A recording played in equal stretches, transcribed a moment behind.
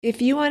If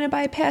you want to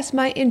bypass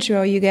my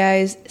intro, you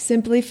guys,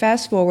 simply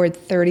fast forward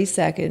 30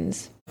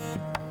 seconds.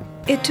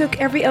 It took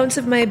every ounce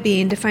of my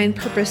being to find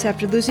purpose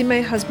after losing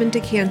my husband to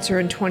cancer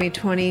in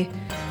 2020.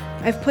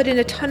 I've put in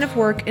a ton of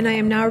work and I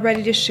am now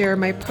ready to share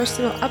my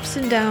personal ups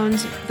and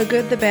downs, the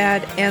good, the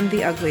bad, and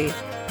the ugly.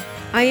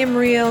 I am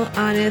real,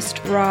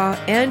 honest,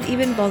 raw, and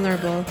even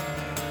vulnerable.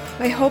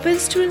 My hope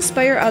is to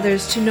inspire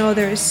others to know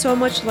there is so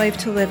much life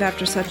to live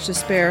after such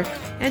despair,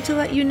 and to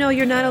let you know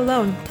you're not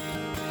alone.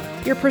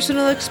 Your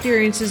personal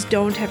experiences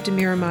don't have to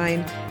mirror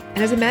mine,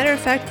 and as a matter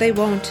of fact, they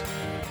won't.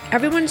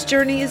 Everyone's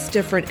journey is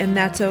different, and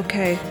that's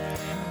okay.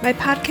 My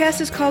podcast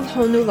is called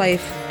Whole New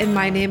Life, and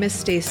my name is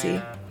Stacy.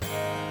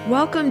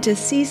 Welcome to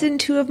Season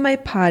 2 of my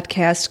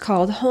podcast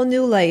called Whole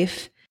New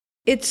Life.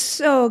 It's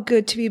so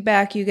good to be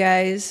back, you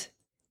guys.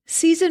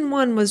 Season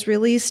 1 was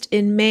released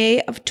in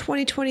May of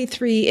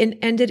 2023 and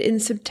ended in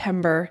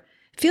September.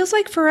 Feels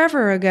like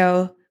forever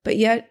ago, but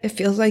yet it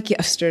feels like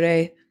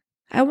yesterday.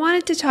 I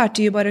wanted to talk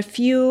to you about a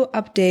few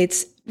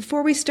updates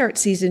before we start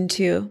Season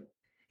 2.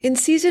 In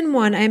Season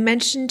 1, I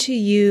mentioned to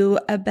you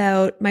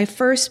about my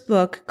first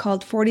book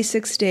called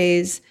 46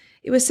 Days.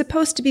 It was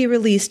supposed to be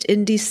released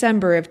in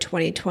December of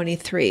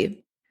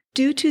 2023.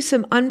 Due to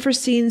some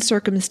unforeseen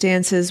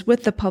circumstances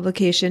with the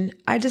publication,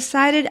 I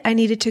decided I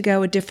needed to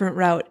go a different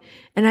route,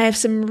 and I have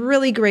some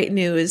really great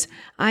news.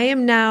 I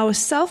am now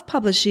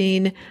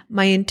self-publishing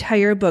my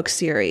entire book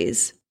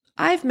series.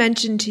 I've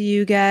mentioned to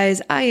you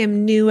guys, I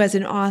am new as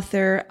an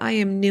author, I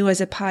am new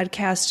as a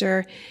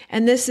podcaster,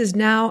 and this is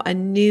now a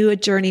new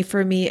journey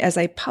for me as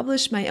I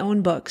publish my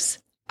own books.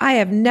 I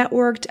have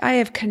networked, I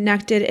have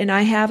connected, and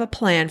I have a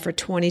plan for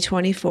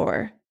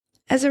 2024.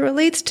 As it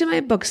relates to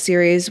my book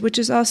series, which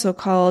is also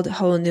called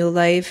Whole New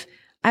Life,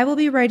 I will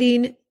be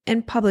writing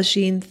and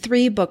publishing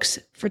 3 books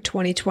for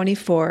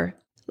 2024.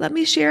 Let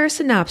me share a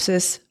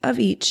synopsis of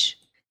each.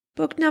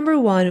 Book number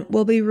 1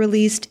 will be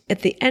released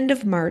at the end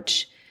of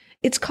March.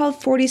 It's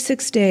called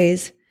 46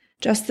 Days,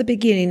 just the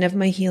beginning of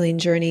my healing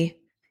journey.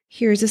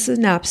 Here's a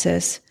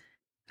synopsis.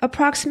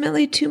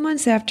 Approximately 2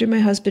 months after my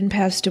husband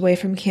passed away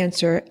from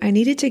cancer, I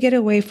needed to get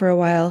away for a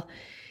while.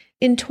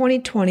 In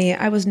 2020,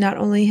 I was not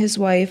only his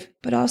wife,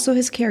 but also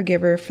his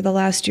caregiver for the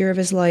last year of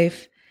his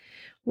life.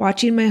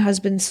 Watching my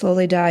husband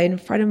slowly die in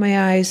front of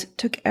my eyes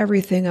took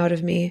everything out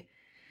of me.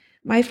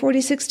 My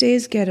 46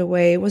 days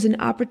getaway was an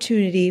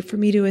opportunity for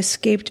me to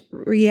escape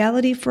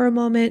reality for a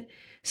moment,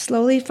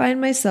 slowly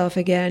find myself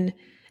again,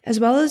 as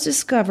well as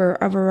discover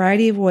a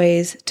variety of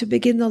ways to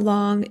begin the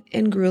long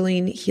and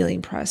grueling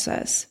healing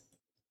process.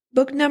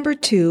 Book number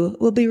 2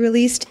 will be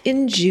released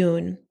in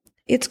June.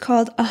 It's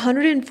called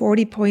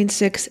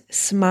 140.6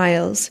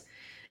 Smiles.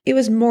 It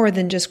was more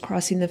than just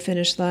crossing the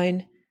finish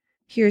line.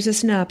 Here's a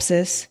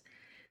synopsis.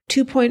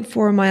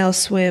 2.4-mile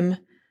swim,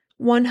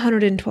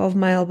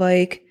 112-mile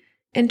bike,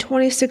 and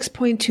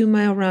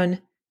 26.2-mile run.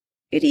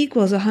 It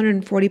equals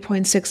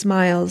 140.6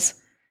 miles.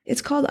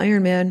 It's called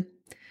Ironman.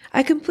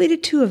 I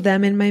completed 2 of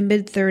them in my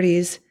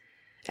mid-30s.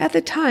 At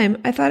the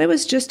time, I thought it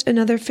was just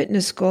another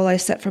fitness goal I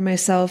set for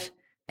myself.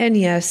 And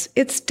yes,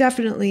 it's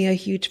definitely a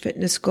huge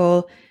fitness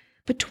goal.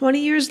 But 20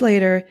 years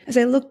later, as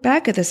I look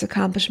back at this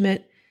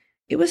accomplishment,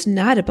 it was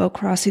not about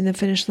crossing the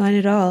finish line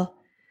at all.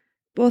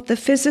 Both the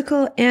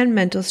physical and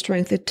mental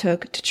strength it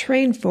took to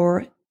train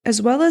for,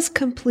 as well as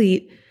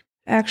complete,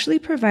 actually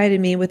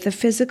provided me with the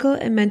physical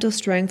and mental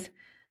strength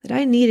that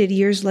I needed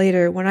years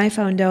later when I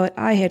found out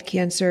I had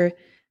cancer,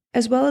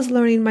 as well as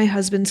learning my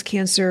husband's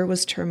cancer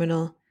was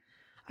terminal.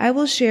 I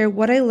will share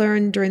what I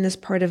learned during this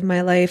part of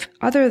my life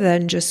other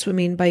than just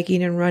swimming,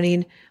 biking, and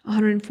running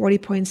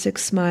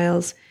 140.6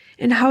 miles,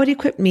 and how it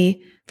equipped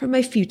me for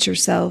my future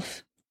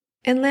self.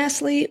 And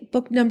lastly,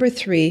 book number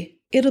 3.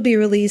 It'll be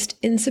released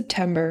in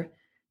September.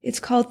 It's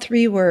called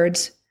 3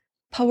 Words,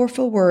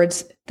 Powerful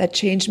Words That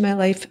Changed My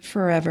Life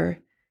Forever.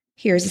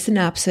 Here's a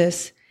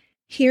synopsis.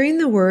 Hearing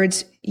the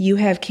words, "You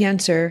have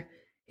cancer,"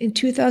 in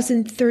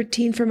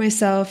 2013 for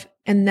myself,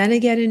 and then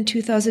again in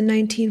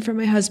 2019 for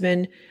my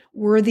husband,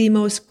 were the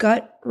most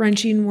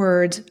gut-wrenching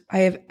words I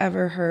have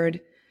ever heard.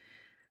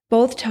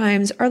 Both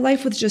times, our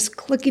life was just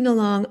clicking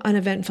along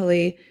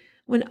uneventfully,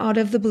 when out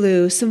of the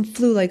blue, some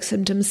flu-like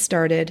symptoms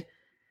started.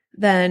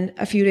 Then,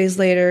 a few days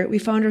later, we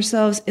found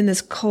ourselves in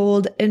this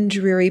cold and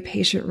dreary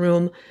patient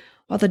room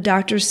while the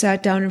doctor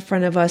sat down in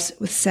front of us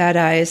with sad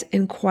eyes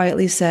and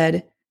quietly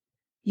said,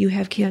 "You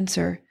have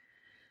cancer."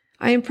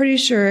 I am pretty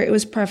sure it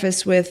was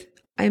prefaced with,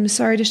 "I am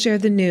sorry to share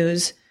the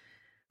news,"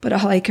 but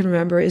all I can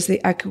remember is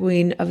the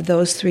echoing of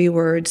those 3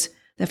 words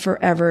that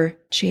forever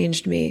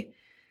changed me.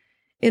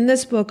 In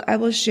this book, I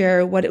will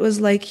share what it was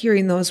like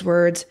hearing those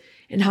words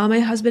and how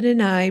my husband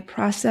and I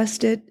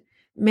processed it,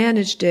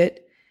 managed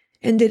it,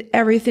 and did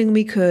everything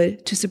we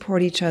could to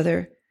support each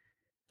other.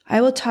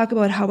 I will talk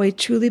about how I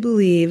truly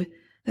believe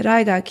that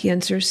I got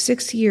cancer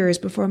 6 years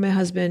before my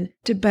husband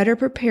to better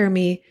prepare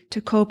me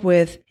to cope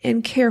with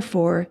and care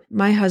for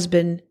my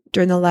husband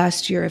during the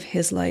last year of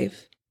his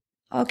life.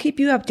 I'll keep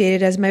you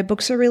updated as my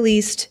books are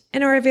released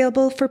and are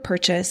available for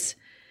purchase.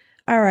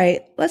 All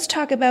right, let's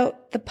talk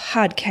about the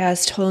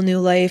podcast Whole New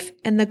Life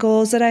and the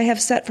goals that I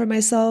have set for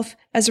myself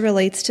as it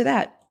relates to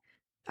that.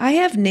 I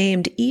have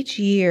named each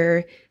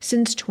year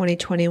since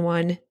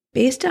 2021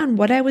 based on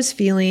what I was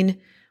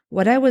feeling,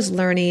 what I was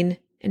learning,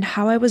 and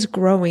how I was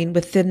growing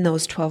within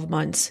those 12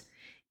 months.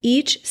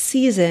 Each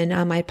season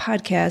on my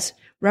podcast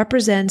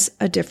represents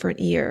a different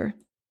year.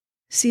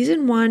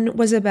 Season 1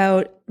 was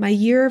about my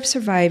year of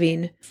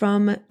surviving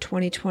from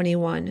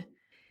 2021.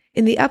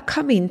 In the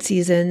upcoming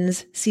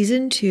seasons,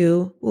 Season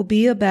 2 will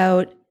be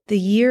about the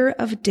year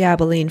of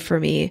dabbling for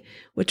me,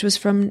 which was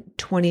from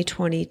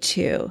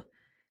 2022.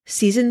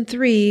 Season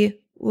 3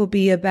 will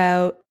be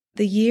about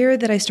the year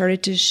that I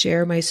started to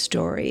share my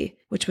story,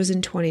 which was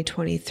in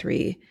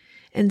 2023.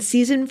 And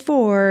Season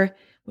 4,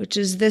 which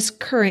is this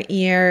current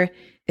year,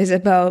 is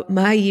about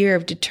my year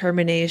of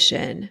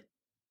determination.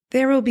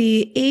 There will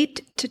be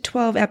 8 to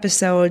 12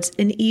 episodes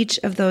in each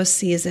of those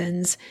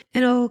seasons,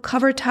 and it'll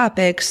cover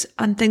topics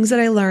on things that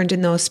I learned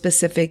in those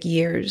specific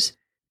years.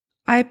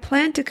 I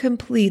plan to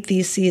complete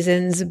these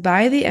seasons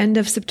by the end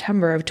of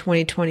September of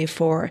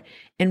 2024,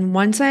 and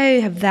once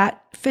I have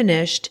that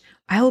finished,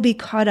 I will be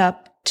caught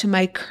up to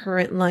my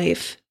current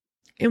life.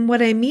 And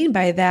what I mean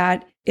by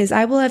that is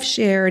I will have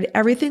shared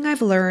everything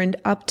I've learned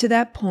up to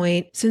that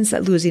point since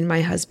losing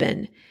my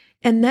husband.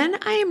 And then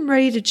I am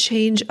ready to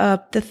change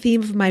up the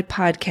theme of my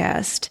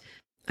podcast.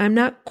 I'm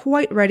not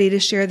quite ready to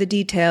share the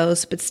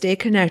details, but stay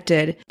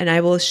connected, and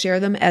I will share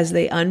them as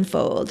they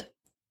unfold.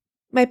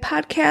 My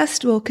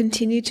podcast will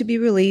continue to be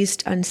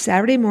released on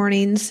Saturday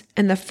mornings,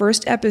 and the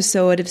first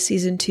episode of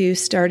Season 2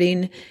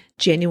 starting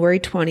January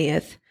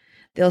 20th.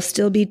 They'll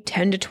still be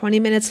 10 to 20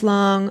 minutes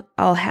long.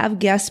 I'll have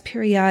guests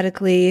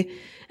periodically,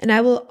 and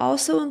I will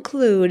also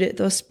include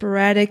those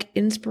sporadic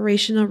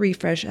inspirational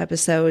refresh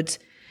episodes.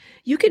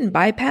 You can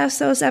bypass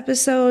those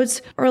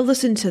episodes or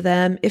listen to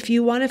them if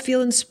you want to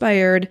feel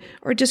inspired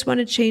or just want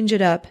to change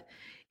it up.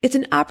 It's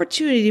an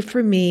opportunity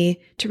for me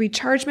to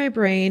recharge my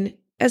brain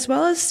as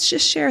well as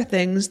just share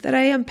things that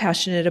I am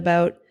passionate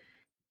about.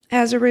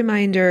 As a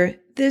reminder,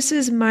 this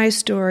is my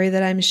story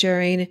that I'm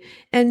sharing,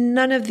 and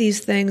none of these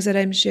things that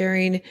I'm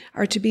sharing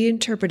are to be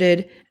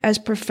interpreted as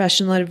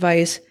professional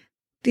advice.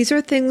 These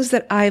are things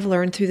that I've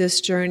learned through this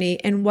journey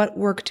and what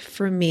worked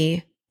for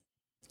me.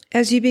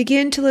 As you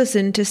begin to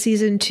listen to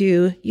Season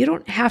 2, you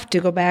don't have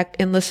to go back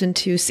and listen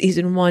to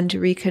Season 1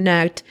 to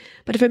reconnect,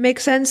 but if it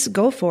makes sense,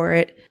 go for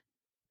it.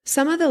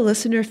 Some of the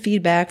listener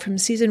feedback from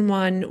Season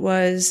 1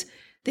 was,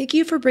 "Thank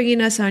you for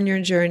bringing us on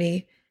your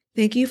journey.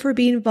 Thank you for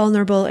being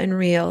vulnerable and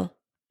real.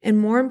 And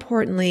more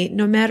importantly,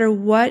 no matter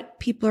what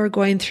people are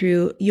going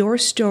through, your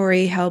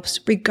story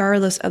helps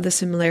regardless of the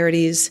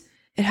similarities.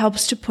 It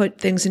helps to put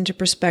things into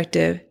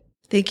perspective.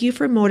 Thank you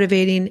for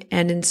motivating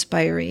and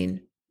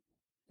inspiring."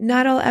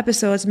 Not all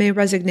episodes may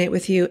resonate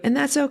with you, and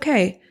that's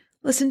okay.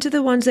 Listen to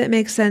the ones that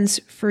make sense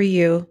for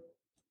you.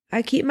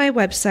 I keep my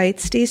website,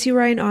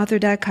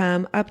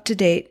 StaceyRyanAuthor.com, up to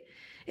date.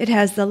 It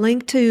has the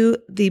link to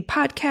the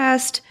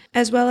podcast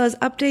as well as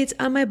updates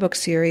on my book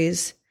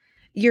series.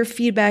 Your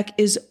feedback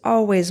is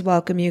always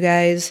welcome, you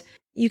guys.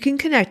 You can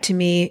connect to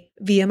me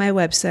via my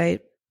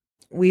website.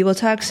 We will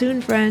talk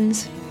soon,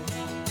 friends.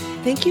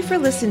 Thank you for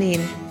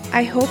listening.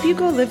 I hope you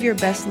go live your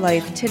best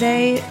life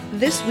today,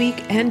 this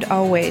week, and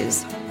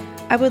always.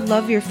 I would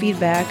love your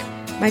feedback.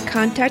 My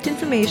contact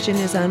information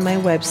is on my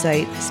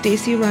website,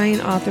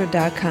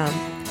 StaceyRyanAuthor.com.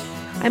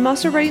 I'm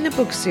also writing a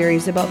book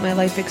series about my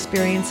life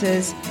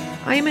experiences.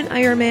 I am an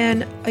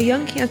Ironman, a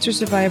young cancer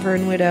survivor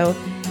and widow,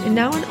 and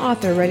now an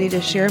author ready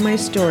to share my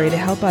story to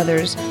help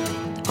others.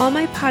 All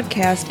my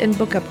podcast and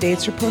book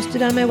updates are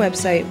posted on my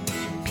website.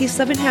 Peace,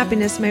 love, and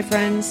happiness, my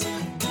friends.